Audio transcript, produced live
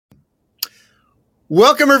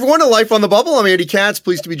Welcome, everyone, to Life on the Bubble. I'm Andy Katz,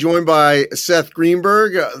 pleased to be joined by Seth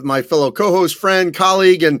Greenberg, my fellow co-host, friend,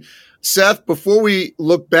 colleague. And Seth, before we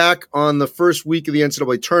look back on the first week of the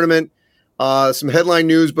NCAA tournament, some headline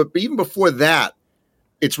news, but even before that,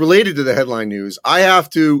 it's related to the headline news. I have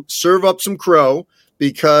to serve up some crow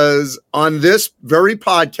because on this very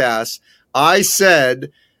podcast, I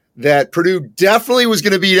said that Purdue definitely was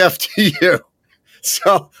going to beat FTU.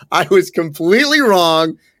 So I was completely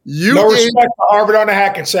wrong. No respect to Harvard on the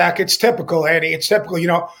Hackensack. It's typical, Andy. It's typical.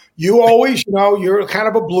 You always, you're kind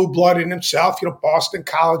of a blue blood in himself. Boston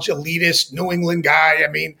College elitist, New England guy. I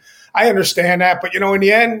mean, I understand that. But, in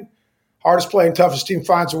the end, hardest playing, toughest team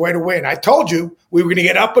finds a way to win. I told you we were going to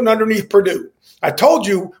get up and underneath Purdue. I told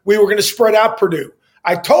you we were going to spread out Purdue.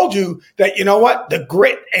 I told you that, the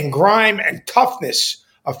grit and grime and toughness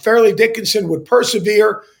of Fairleigh Dickinson would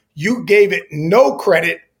persevere. You gave it no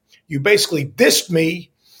credit. You basically dissed me.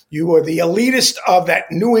 You were the elitist of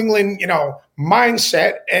that New England,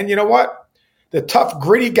 mindset. And you know what? The tough,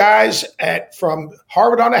 gritty guys from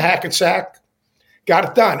Harvard on the Hackensack got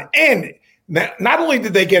it done. And not only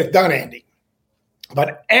did they get it done, Andy,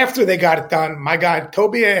 but after they got it done, my guy,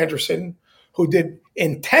 Toby Anderson, who did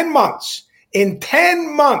in 10 months,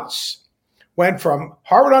 went from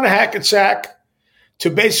Harvard on the Hackensack to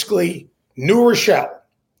basically New Rochelle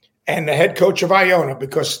and the head coach of Iona,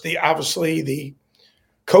 because obviously the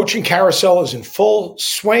coaching carousel is in full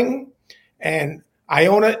swing, and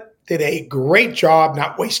Iona did a great job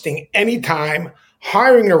not wasting any time,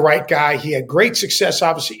 hiring the right guy. He had great success,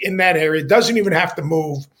 obviously, in that area. Doesn't even have to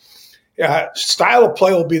move. Style of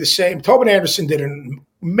play will be the same. Tobin Anderson did an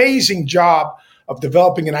amazing job of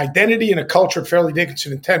developing an identity and a culture at Fairleigh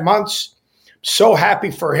Dickinson in 10 months. So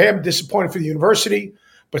happy for him, disappointed for the university,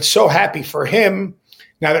 but so happy for him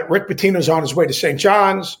now that Rick Pitino's on his way to St.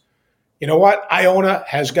 John's. You know what? Iona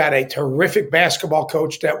has got a terrific basketball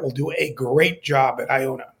coach that will do a great job at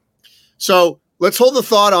Iona. So let's hold the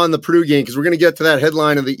thought on the Purdue game because we're going to get to that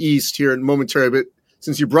headline of the East here in momentarily. But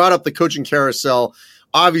since you brought up the coaching carousel,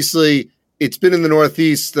 obviously it's been in the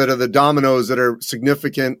Northeast that are the dominoes that are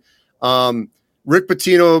significant. Rick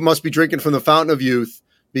Pitino must be drinking from the fountain of youth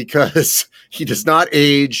because he does not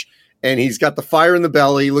age and he's got the fire in the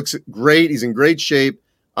belly. He looks great. He's in great shape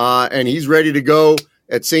and he's ready to go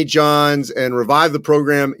at St. John's and revive the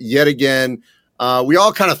program yet again. We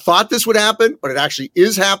all kind of thought this would happen, but it actually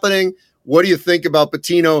is happening. What do you think about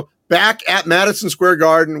Pitino back at Madison Square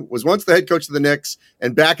Garden, was once the head coach of the Knicks,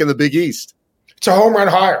 and back in the Big East? It's a home run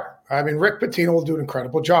hire. I mean, Rick Pitino will do an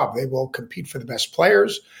incredible job. They will compete for the best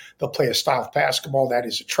players. They'll play a style of basketball that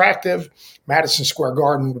is attractive. Madison Square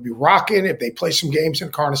Garden will be rocking. If they play some games in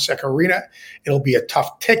Carnesecca Arena, it'll be a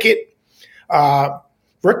tough ticket.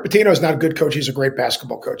 Rick Pitino is not a good coach. He's a great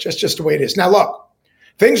basketball coach. That's just the way it is. Now, look,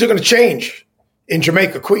 things are going to change in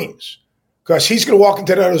Jamaica, Queens, because he's going to walk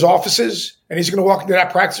into those offices and he's going to walk into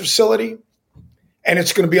that practice facility, and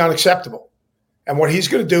it's going to be unacceptable. And what he's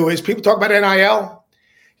going to do is, people talk about NIL.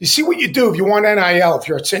 You see what you do if you want NIL if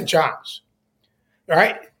you're at St. John's. All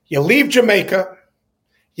right? You leave Jamaica,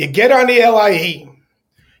 you get on the LIE,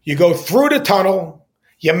 you go through the tunnel,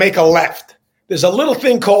 you make a left. There's a little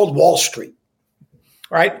thing called Wall Street.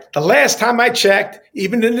 Right? The last time I checked,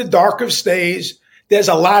 even in the darkest days, there's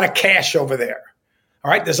a lot of cash over there.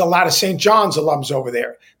 All right? There's a lot of St. John's alums over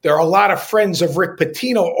there. There are a lot of friends of Rick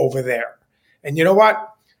Pitino over there. And you know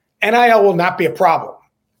what? NIL will not be a problem.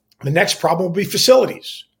 The next problem will be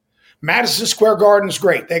facilities. Madison Square Garden is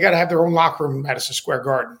great. They got to have their own locker room in Madison Square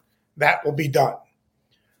Garden. That will be done.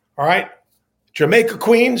 All right? Jamaica,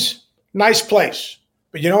 Queens, nice place.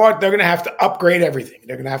 But you know what? They're going to have to upgrade everything.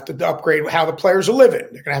 They're going to have to upgrade how the players are living.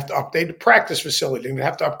 They're going to have to update the practice facility. They're going to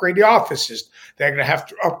have to upgrade the offices. They're going to have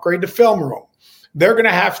to upgrade the film room. They're going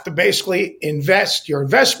to have to basically invest. Your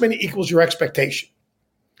investment equals your expectation.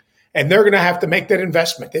 And they're going to have to make that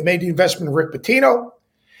investment. They made the investment in Rick Pitino.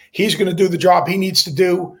 He's going to do the job he needs to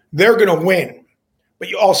do. They're going to win. But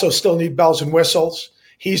you also still need bells and whistles.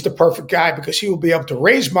 He's the perfect guy because he will be able to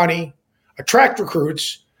raise money, attract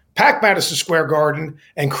recruits, pack Madison Square Garden,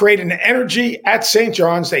 and create an energy at St.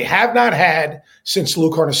 John's they have not had since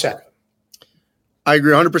Lou Carnesecca. I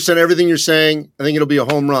agree 100% everything you're saying. I think it'll be a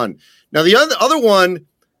home run. Now, the other one,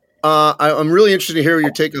 I'm really interested to hear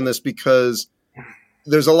your take on this because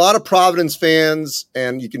there's a lot of Providence fans,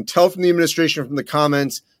 and you can tell from the administration, from the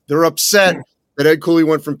comments, they're upset that Ed Cooley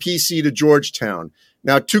went from PC to Georgetown.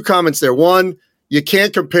 Now, two comments there. One, you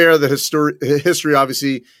can't compare the history,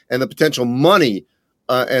 obviously, and the potential money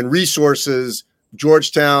and resources,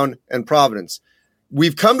 Georgetown and Providence.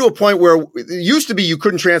 We've come to a point where it used to be you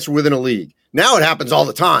couldn't transfer within a league. Now it happens all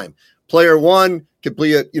the time. Player one could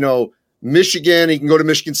be Michigan, he can go to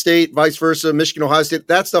Michigan State, vice versa, Michigan, Ohio State.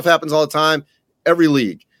 That stuff happens all the time, every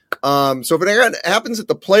league. So if it happens at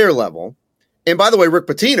the player level, and by the way, Rick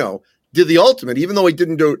Pitino did the ultimate, even though he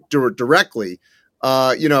didn't do it directly.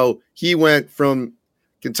 He went from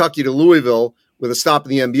Kentucky to Louisville with a stop in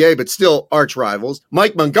the NBA, but still arch rivals.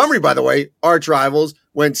 Mike Montgomery, by the way, arch rivals,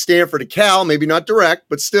 went Stanford to Cal, maybe not direct,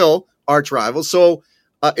 but still arch rivals. So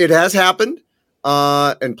it has happened,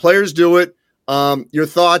 and players do it. Your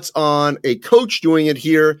thoughts on a coach doing it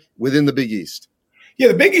here within the Big East? Yeah,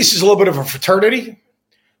 the Big East is a little bit of a fraternity.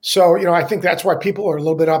 So, I think that's why people are a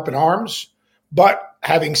little bit up in arms. But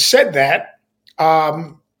having said that,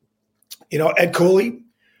 Ed Cooley,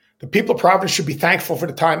 the people of Providence should be thankful for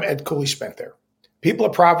the time Ed Cooley spent there. People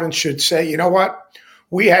of Providence should say, you know what?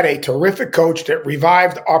 We had a terrific coach that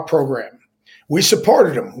revived our program. We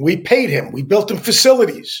supported him. We paid him. We built him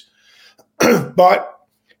facilities. But,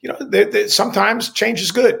 sometimes change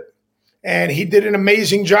is good. And he did an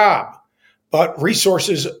amazing job. But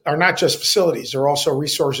resources are not just facilities. They're also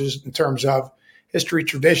resources in terms of history,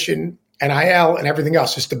 tradition, NIL, and everything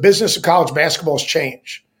else. It's the business of college basketball has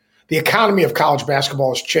changed. The economy of college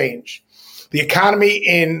basketball has changed. The economy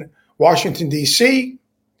in Washington, D.C.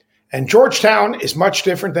 and Georgetown is much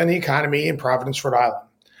different than the economy in Providence, Rhode Island.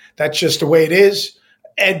 That's just the way it is.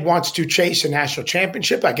 Ed wants to chase a national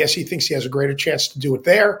championship. I guess he thinks he has a greater chance to do it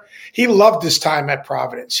there. He loved his time at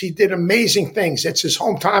Providence. He did amazing things. It's his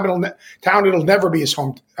hometown. It'll never be his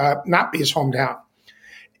not be his hometown.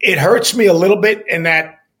 It hurts me a little bit in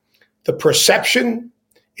that the perception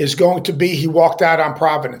is going to be he walked out on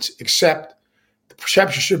Providence, except the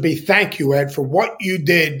perception should be, thank you, Ed, for what you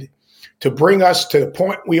did to bring us to the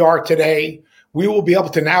point we are today. We will be able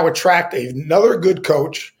to now attract another good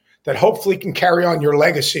coach that hopefully can carry on your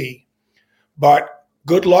legacy. But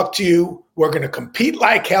good luck to you. We're going to compete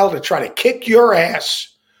like hell to try to kick your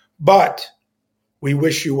ass, but we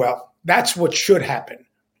wish you well. That's what should happen.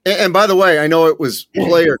 And by the way, I know it was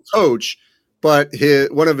player coach, but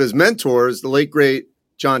one of his mentors, the late, great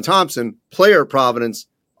John Thompson, player at Providence,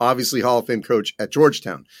 obviously Hall of Fame coach at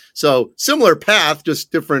Georgetown. So similar path,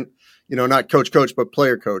 just different, not coach, but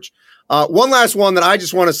player coach. One last one that I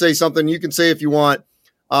just want to say something. You can say if you want.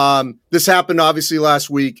 This happened obviously last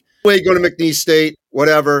week. Go to McNeese State,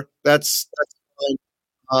 whatever. That's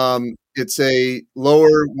fine. It's a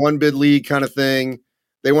lower one bid league kind of thing.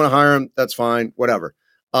 They want to hire him. That's fine. Whatever.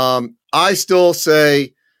 I still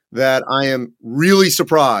say that I am really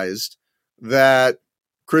surprised that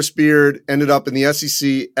Chris Beard ended up in the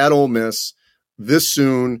SEC at Ole Miss this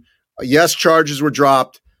soon. Yes, charges were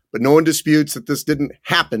dropped, but no one disputes that this didn't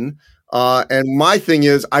happen. And my thing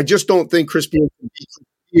is, I just don't think Chris Beard can be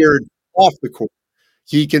Beard off the court.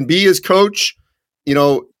 He can be his coach,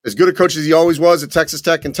 as good a coach as he always was at Texas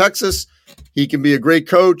Tech and Texas. He can be a great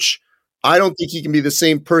coach. I don't think he can be the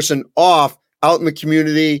same person off out in the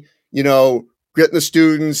community, getting the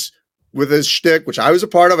students with his shtick, which I was a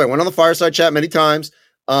part of. I went on the fireside chat many times.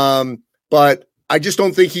 But I just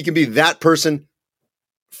don't think he can be that person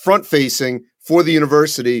front facing for the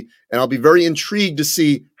university. And I'll be very intrigued to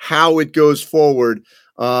see how it goes forward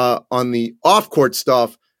on the off court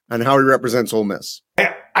stuff and how he represents Ole Miss.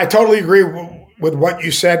 I totally agree with what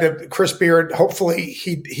you said. That Chris Beard, hopefully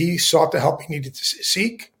he sought the help he needed to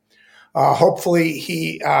seek. Hopefully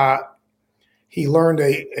he learned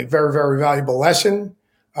a very, very valuable lesson.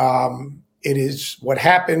 It is what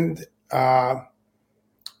happened. I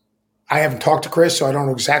haven't talked to Chris, so I don't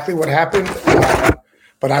know exactly what happened.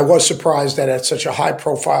 But I was surprised that at such a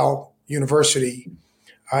high-profile university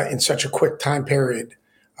in such a quick time period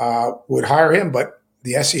would hire him. But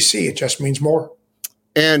the SEC, it just means more.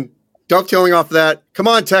 And dovetailing off that, come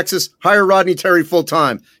on, Texas, hire Rodney Terry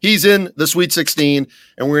full-time. He's in the Sweet 16,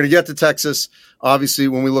 and we're going to get to Texas, obviously,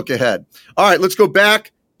 when we look ahead. All right, let's go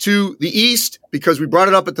back to the East because we brought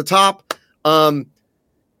it up at the top.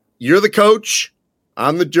 You're the coach.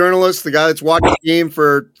 I'm the journalist, the guy that's watched the game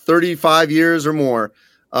for 35 years or more,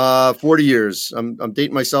 40 years. I'm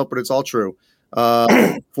dating myself, but it's all true.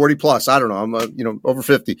 40 plus. I don't know. I'm over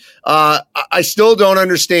 50. I still don't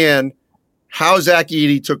understand how Zach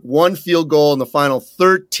Edey took one field goal in the final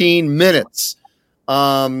 13 minutes,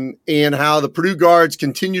 and how the Purdue guards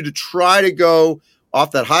continue to try to go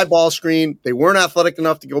off that high ball screen. They weren't athletic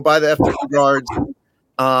enough to go by the FW guards.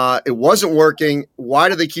 It wasn't working. Why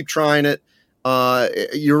do they keep trying it?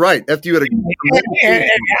 You're right. FDU had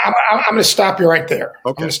I'm going to stop you right there. Okay.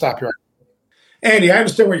 I'm going to stop you right there. Andy, I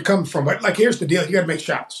understand where you're coming from, but here's the deal. You got to make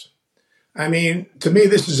shots. I mean, to me,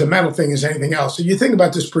 this is a mental thing as anything else. So you think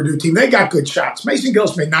about this Purdue team, they got good shots. Mason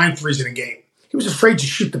Gillis made 9 threes in a game. He was afraid to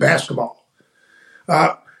shoot the basketball.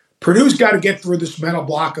 Purdue's got to get through this mental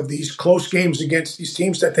block of these close games against these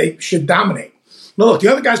teams that they should dominate. Now, look, the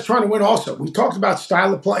other guy's trying to win also. We talked about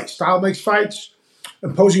style of play. Style makes fights,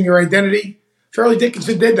 imposing your identity. Charlie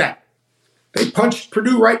Dickinson did that. They punched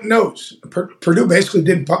Purdue right in the nose. Purdue basically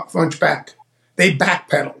didn't punch back. They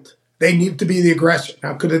backpedaled. They needed to be the aggressor.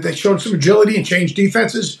 Now, could they shown some agility and changed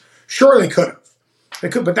defenses? Sure, they could have. They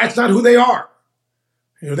could, but that's not who they are.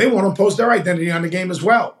 They want to impose their identity on the game as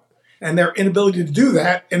well. And their inability to do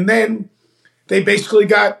that, and then they basically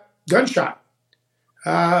got gunshot.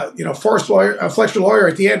 Fletcher Lawyer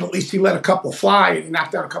at the end, at least he let a couple fly and he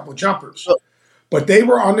knocked down a couple of jumpers. But they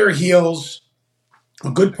were on their heels a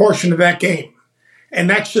good portion of that game. And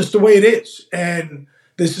that's just the way it is. And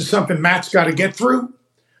this is something Matt's got to get through.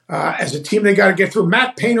 As a team, they got to get through.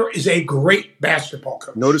 Matt Painter is a great basketball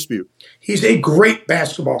coach. No dispute. He's a great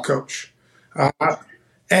basketball coach.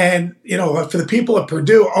 And, for the people at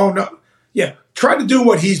Purdue, try to do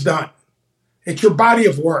what he's done. It's your body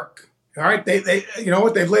of work. All right? They you know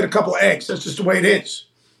what? They've laid a couple of eggs. That's just the way it is.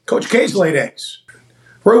 Coach K's laid eggs.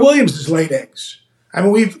 Roy Williams has laid eggs. I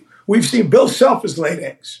mean, we've seen Bill Self has laid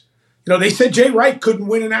eggs. They said Jay Wright couldn't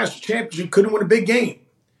win a national championship, couldn't win a big game.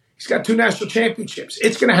 He's got 2 national championships.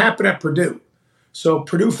 It's going to happen at Purdue. So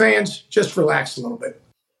Purdue fans, just relax a little bit.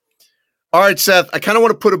 All right, Seth, I kind of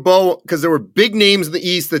want to put a bow because there were big names in the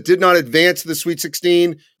East that did not advance to the Sweet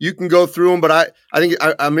 16. You can go through them, but I think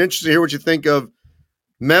I'm interested to hear what you think of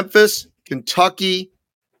Memphis, Kentucky,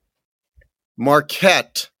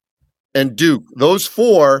 Marquette, and Duke. Those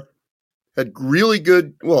 4 had really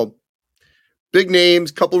good, big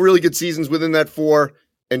names, couple really good seasons within that 4,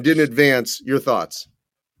 and didn't advance. Your thoughts?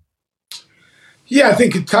 Yeah, I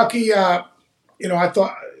think Kentucky, I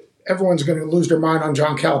thought everyone's going to lose their mind on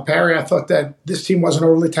John Calipari. I thought that this team wasn't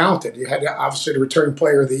overly talented. You had, obviously, the returning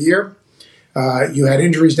player of the year. You had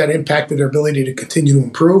injuries that impacted their ability to continue to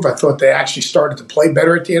improve. I thought they actually started to play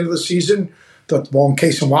better at the end of the season. Thought the ball in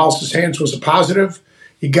Casey Wallace's hands was a positive.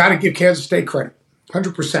 You got to give Kansas State credit,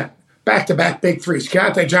 100%. Back-to-back big threes.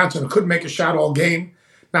 Keontae Johnson couldn't make a shot all game,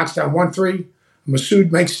 knocks down 1 3.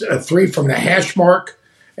 Masood makes a 3 from the hash mark.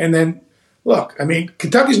 And then, look, I mean,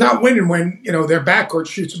 Kentucky's not winning when, their backcourt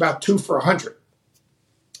shoots about 2 for 100.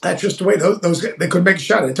 That's just the way those they couldn't make a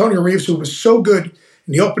shot. Antonio Reeves, who was so good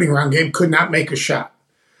in the opening round game, could not make a shot.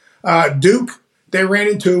 Duke, they ran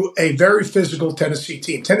into a very physical Tennessee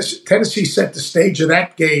team. Tennessee set the stage of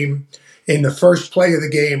that game in the first play of the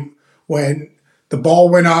game when the ball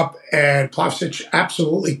went up and Plavsic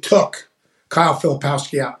absolutely took Kyle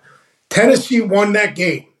Filipowski out. Tennessee won that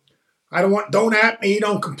game. Don't at me,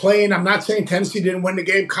 don't complain. I'm not saying Tennessee didn't win the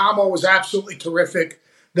game. Como was absolutely terrific.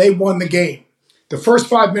 They won the game. The first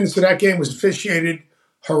 5 minutes of that game was officiated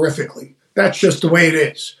horrifically. That's just the way it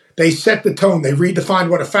is. They set the tone. They redefined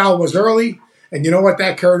what a foul was early, and you know what?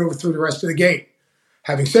 That carried over through the rest of the game.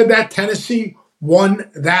 Having said that, Tennessee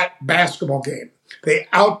won that basketball game. They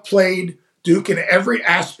outplayed Duke in every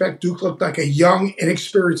aspect. Duke looked like a young,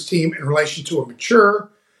 inexperienced team in relation to a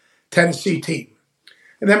mature Tennessee team.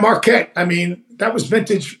 And then Marquette, that was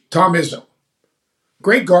vintage Tom Izzo.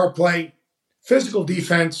 Great guard play, physical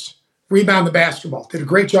defense, rebound the basketball. Did a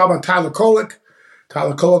great job on Tyler Kolek.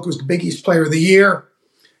 Tyler Kolek was the Big East Player of the Year.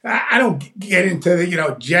 I don't get into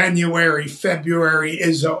the, January, February,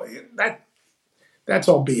 Izzo. That's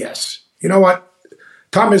all BS. You know what?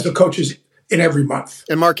 Tom Izzo coaches in every month.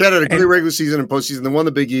 And Marquette had a great regular season and postseason. They won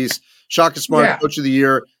the Big East. Shaka Smart, Coach of the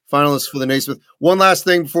Year, finalist for the Naismith. One last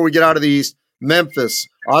thing before we get out of the East. Memphis,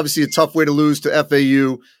 obviously a tough way to lose to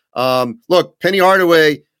FAU. Look, Penny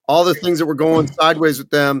Hardaway, all the things that were going sideways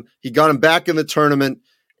with them, he got them back in the tournament,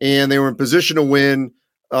 and they were in position to win,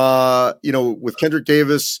 with Kendrick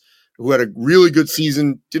Davis, who had a really good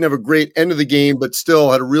season, didn't have a great end of the game, but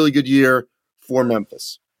still had a really good year for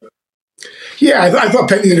Memphis. Yeah, I thought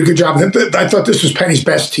Penny did a good job. I thought this was Penny's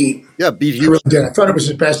best team. Yeah, beat Houston. I really did. I thought it was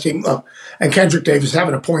his best team. And Kendrick Davis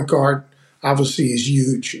having a point guard obviously is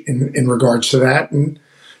huge in regards to that. And,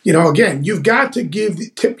 again, you've got to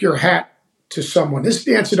tip your hat to someone. This is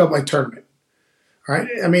the NCAA tournament, right?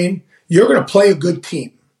 You're going to play a good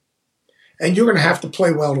team, and you're going to have to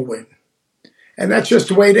play well to win. And that's just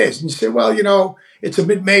the way it is. And you say, well, it's a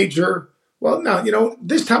mid-major. Well, no,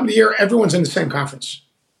 this time of the year, everyone's in the same conference.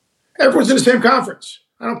 Everyone's in the same conference.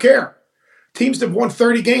 I don't care. Teams that won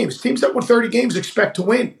 30 games. Teams that won 30 games expect to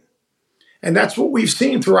win. And that's what we've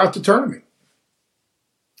seen throughout the tournament.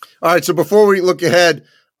 All right, so before we look ahead.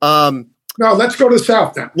 No, let's go to the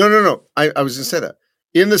South now. No. I was going to say that.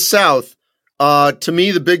 In the South, to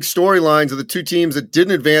me, the big storylines of the 2 teams that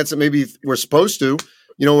didn't advance that maybe were supposed to,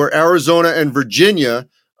 were Arizona and Virginia.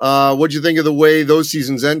 What do you think of the way those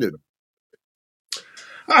seasons ended?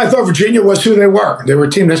 I thought Virginia was who they were. They were a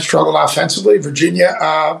team that struggled offensively.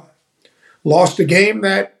 Virginia lost a game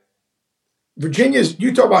that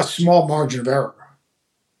you talk about small margin of error.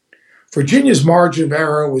 Virginia's margin of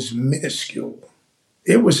error was minuscule.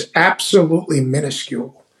 It was absolutely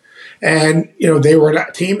minuscule. And, they were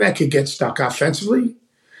a team that could get stuck offensively.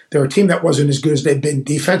 They were a team that wasn't as good as they'd been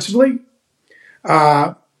defensively.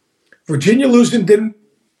 Virginia losing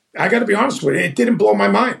I got to be honest with you, it didn't blow my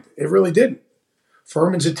mind. It really didn't.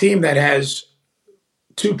 Furman's a team that has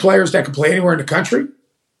two players that can play anywhere in the country,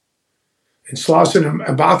 in Slauson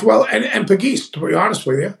and Bothwell, and Pegues, to be honest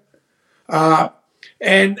with you.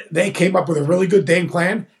 And they came up with a really good game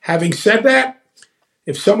plan. Having said that,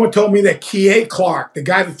 if someone told me that Kie Clark, the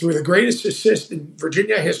guy that threw the greatest assist in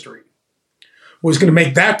Virginia history, was going to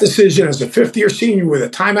make that decision as a fifth-year senior with a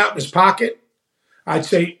timeout in his pocket, I'd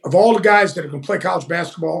say of all the guys that are going to play college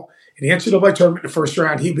basketball in the NCAA tournament in the first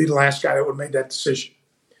round, he'd be the last guy that would have made that decision.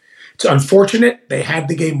 It's unfortunate. They had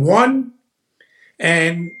the game won,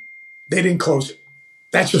 and they didn't close it.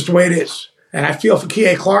 That's just the way it is. And I feel for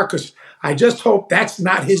Kie Clark because I just hope that's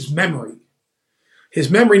not his memory. His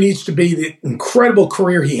memory needs to be the incredible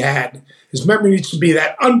career he had. His memory needs to be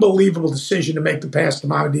that unbelievable decision to make the pass to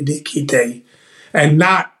Mamadi Diakite, and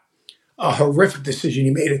not a horrific decision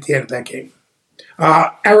he made at the end of that game.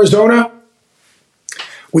 Arizona,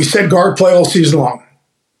 we said guard play all season long.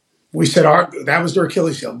 We said that was their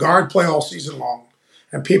Achilles heel, guard play all season long.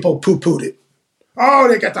 And people poo-pooed it. Oh,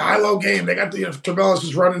 they got the high-low game. They got Travelis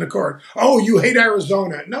is running the court. Oh, you hate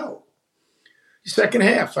Arizona. No. Second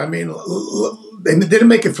half, they didn't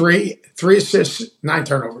make it three assists, 9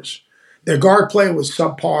 turnovers. Their guard play was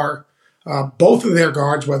subpar. Both of their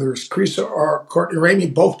guards, whether it's Creasa or Courtney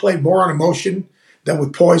Ramey, both played more on emotion than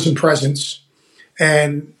with poise and presence.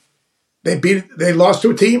 And they lost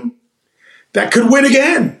to a team that could win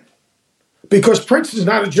again because Princeton is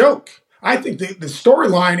not a joke. I think the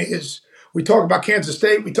storyline is we talk about Kansas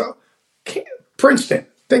State, Princeton.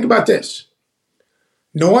 Think about this.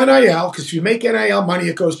 No NIL, because if you make NIL money,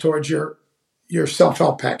 it goes towards your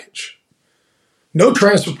self-help package. No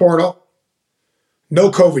transfer portal.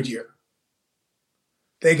 No COVID year.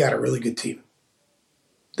 They got a really good team.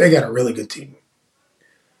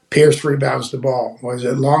 Pierce rebounds the ball.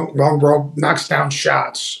 Longborough knocks down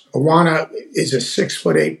shots. Awana is a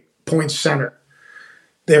 6'8" point center.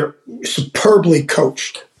 They're superbly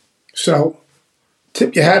coached. So,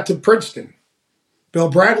 tip your hat to Princeton. Bill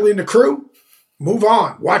Bradley and the crew. Move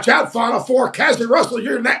on. Watch out, Final Four. Cassie Russell,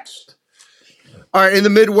 you're next. All right, in the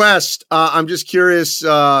Midwest, I'm just curious.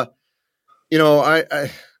 I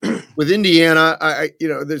with Indiana,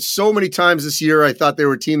 there's so many times this year I thought they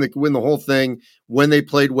were a team that could win the whole thing when they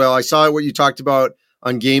played well. I saw what you talked about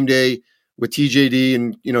on game day with TJD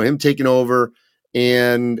and him taking over,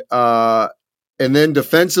 and then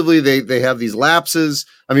defensively they have these lapses.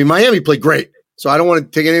 I mean, Miami played great. So I don't want to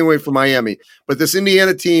take anything away from Miami, but this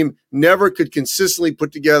Indiana team never could consistently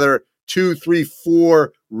put together 2, 3,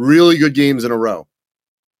 4 really good games in a row.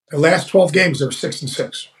 The last 12 games, they were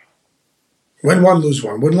 6-6. Win one, lose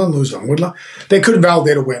one. Win one, lose one. They couldn't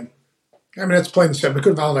validate a win. I mean, that's plain and simple. They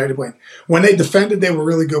couldn't validate a win. When they defended, they were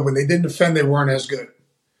really good. When they didn't defend, they weren't as good.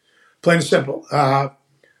 Plain and simple. Jalen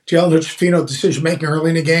Hutchifino decision-making early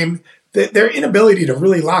in the game, their inability to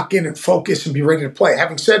really lock in and focus and be ready to play.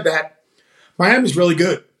 Having said that, Miami's really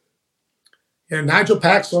good. Nigel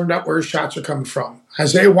Pax learned out where his shots are coming from.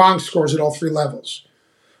 Isaiah Wong scores at all 3 levels.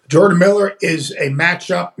 Jordan Miller is a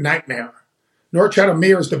matchup nightmare. Norchad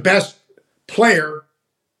Amir is the best player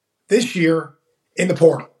this year in the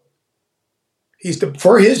portal.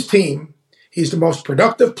 For his team, he's the most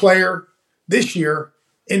productive player this year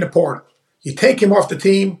in the portal. You take him off the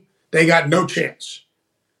team, they got no chance.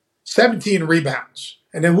 17 rebounds.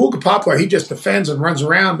 And then Wooga Poplar, he just defends and runs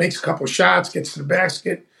around, makes a couple of shots, gets to the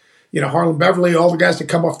basket. Harlan Beverly, all the guys that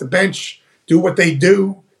come off the bench do what they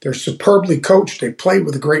do. They're superbly coached. They play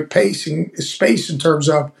with a great pace and space in terms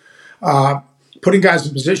of putting guys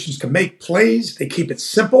in positions to make plays. They keep it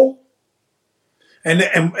simple. And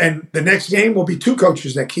the next game will be 2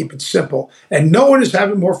 coaches that keep it simple. And no one is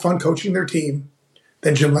having more fun coaching their team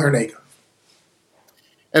than Jim Larinaga.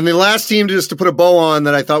 And the last team, just to put a bow on,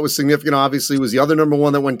 that I thought was significant, obviously, was the other number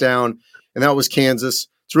 1 that went down, and that was Kansas.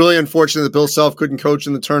 It's really unfortunate that Bill Self couldn't coach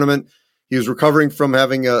in the tournament. He was recovering from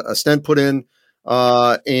having a stent put in,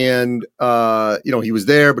 and he was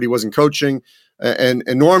there, but he wasn't coaching. And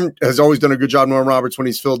Norm has always done a good job, Norm Roberts, when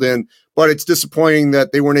he's filled in. But it's disappointing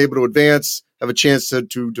that they weren't able to advance, have a chance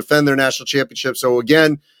to defend their national championship. So,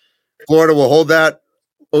 again, Florida will hold that.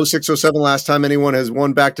 06-07 last time anyone has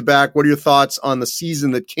won back-to-back. What are your thoughts on the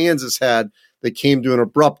season that Kansas had that came to an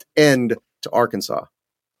abrupt end to Arkansas?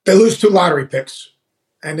 They lose 2 lottery picks,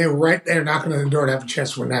 and they were right there knocking on the door to have a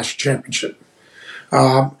chance to win a national championship.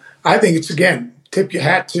 I think it's, again, tip your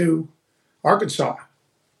hat to Arkansas.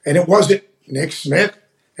 And it wasn't Nick Smith,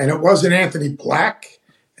 and it wasn't Anthony Black.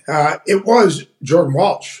 It was Jordan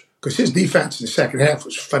Walsh, because his defense in the second half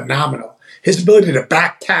was phenomenal. His ability to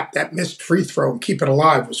back tap that missed free throw and keep it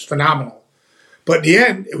alive was phenomenal. But in the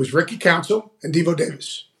end, it was Ricky Council and Devo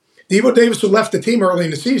Davis. Devo Davis, who left the team early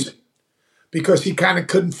in the season because he kind of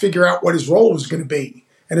couldn't figure out what his role was going to be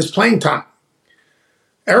and his playing time.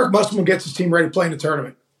 Eric Musselman gets his team ready to play in the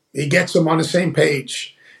tournament. He gets them on the same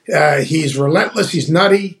page. He's relentless. He's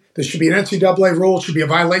nutty. There should be an NCAA rule. It should be a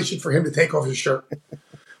violation for him to take off his shirt.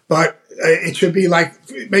 But it should be like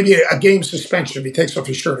maybe a game suspension if he takes off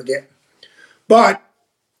his shirt again. But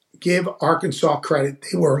give Arkansas credit.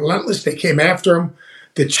 They were relentless. They came after him.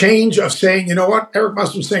 The change of saying, you know what, Eric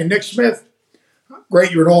Musselman saying, Nick Smith,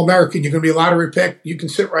 great, you're an All-American. You're going to be a lottery pick. You can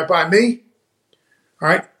sit right by me. All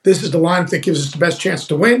right, this is the lineup that gives us the best chance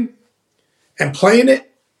to win. And playing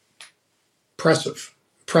it, impressive.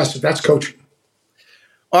 That's coaching.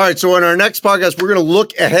 All right, so in our next podcast, we're going to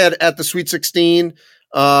look ahead at the Sweet 16,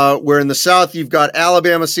 where in the South, you've got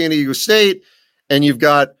Alabama, San Diego State, and you've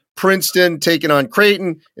got Princeton taking on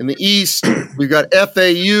Creighton. In the East, we've got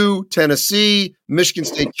FAU, Tennessee, Michigan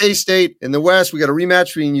State, K-State. In the West, we got a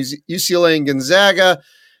rematch between UCLA and Gonzaga,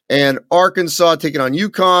 and Arkansas taking on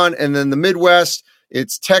UConn. And then the Midwest,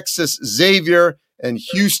 it's Texas, Xavier, and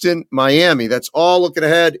Houston, Miami. That's all looking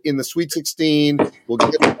ahead in the Sweet 16. We'll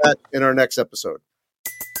get to that in our next episode.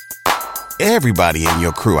 Everybody in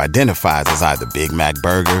your crew identifies as either Big Mac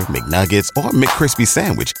Burger, McNuggets, or McCrispy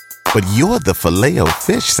Sandwich. But you're the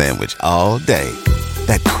Filet-O-Fish Sandwich all day.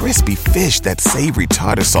 That crispy fish, that savory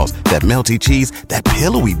tartar sauce, that melty cheese, that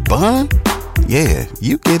pillowy bun. Yeah,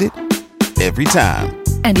 you get it. Every time.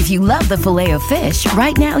 And if you love the Filet-O-Fish,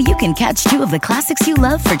 right now you can catch 2 of the classics you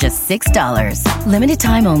love for just $6. Limited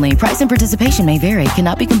time only. Price and participation may vary.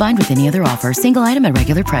 Cannot be combined with any other offer. Single item at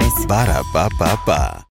regular price. Ba-da-ba-ba-ba.